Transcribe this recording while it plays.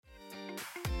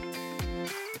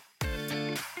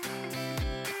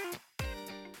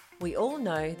We all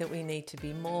know that we need to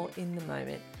be more in the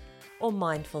moment, or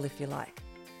mindful if you like,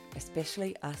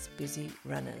 especially us busy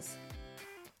runners.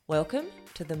 Welcome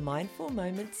to the Mindful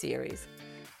Moment series,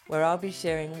 where I'll be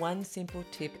sharing one simple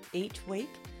tip each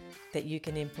week that you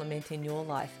can implement in your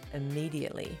life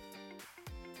immediately.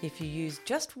 If you use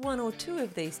just one or two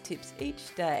of these tips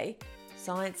each day,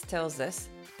 science tells us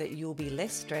that you'll be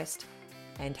less stressed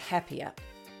and happier.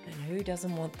 And who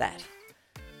doesn't want that?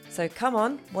 So come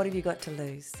on, what have you got to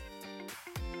lose?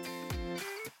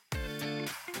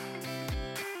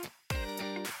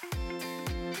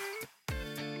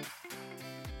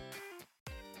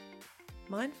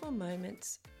 Mindful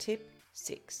Moments Tip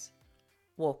 6.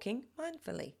 Walking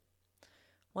mindfully.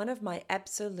 One of my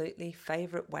absolutely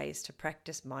favourite ways to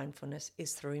practice mindfulness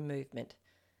is through movement.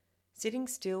 Sitting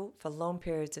still for long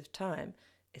periods of time,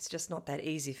 it's just not that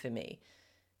easy for me.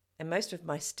 And most of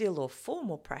my still or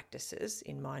formal practices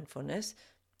in mindfulness,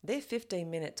 they're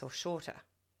 15 minutes or shorter.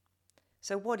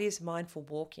 So what is mindful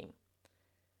walking?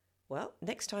 Well,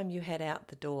 next time you head out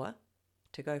the door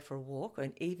to go for a walk,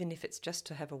 and even if it's just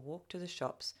to have a walk to the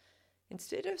shops,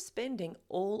 instead of spending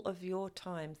all of your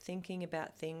time thinking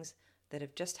about things that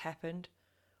have just happened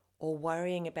or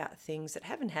worrying about things that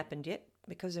haven't happened yet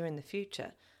because they're in the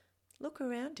future, look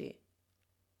around you.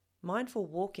 Mindful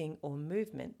walking or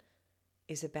movement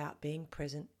is about being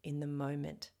present in the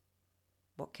moment.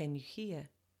 What can you hear?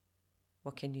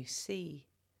 What can you see?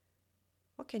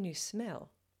 What can you smell?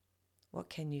 What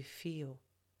can you feel?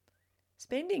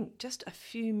 Spending just a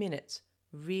few minutes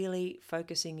really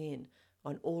focusing in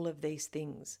on all of these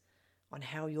things, on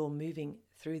how you're moving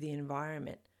through the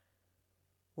environment,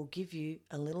 will give you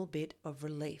a little bit of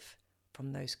relief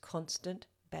from those constant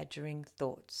badgering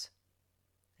thoughts.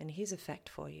 And here's a fact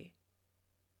for you.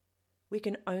 We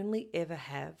can only ever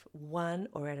have one,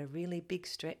 or at a really big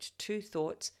stretch, two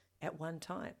thoughts at one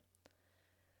time.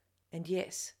 And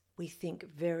yes, we think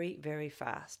very, very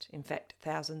fast. In fact,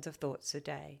 thousands of thoughts a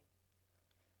day.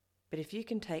 But if you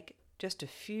can take just a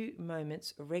few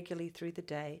moments regularly through the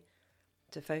day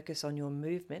to focus on your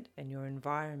movement and your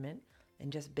environment and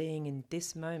just being in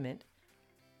this moment,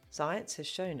 science has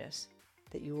shown us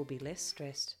that you will be less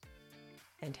stressed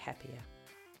and happier.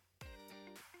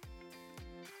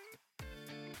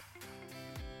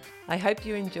 I hope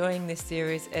you're enjoying this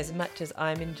series as much as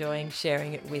I'm enjoying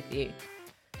sharing it with you.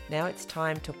 Now it's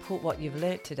time to put what you've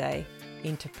learnt today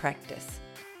into practice.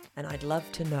 And I'd love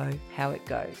to know how it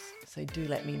goes, so do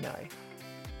let me know.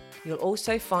 You'll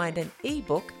also find an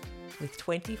ebook with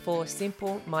 24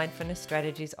 simple mindfulness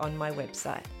strategies on my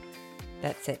website.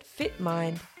 That's at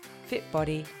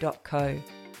fitmindfitbody.co.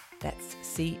 That's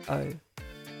C-O.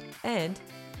 And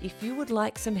if you would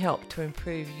like some help to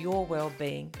improve your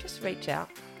well-being, just reach out.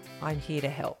 I'm here to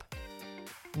help.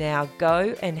 Now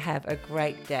go and have a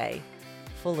great day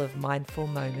full of mindful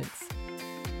moments.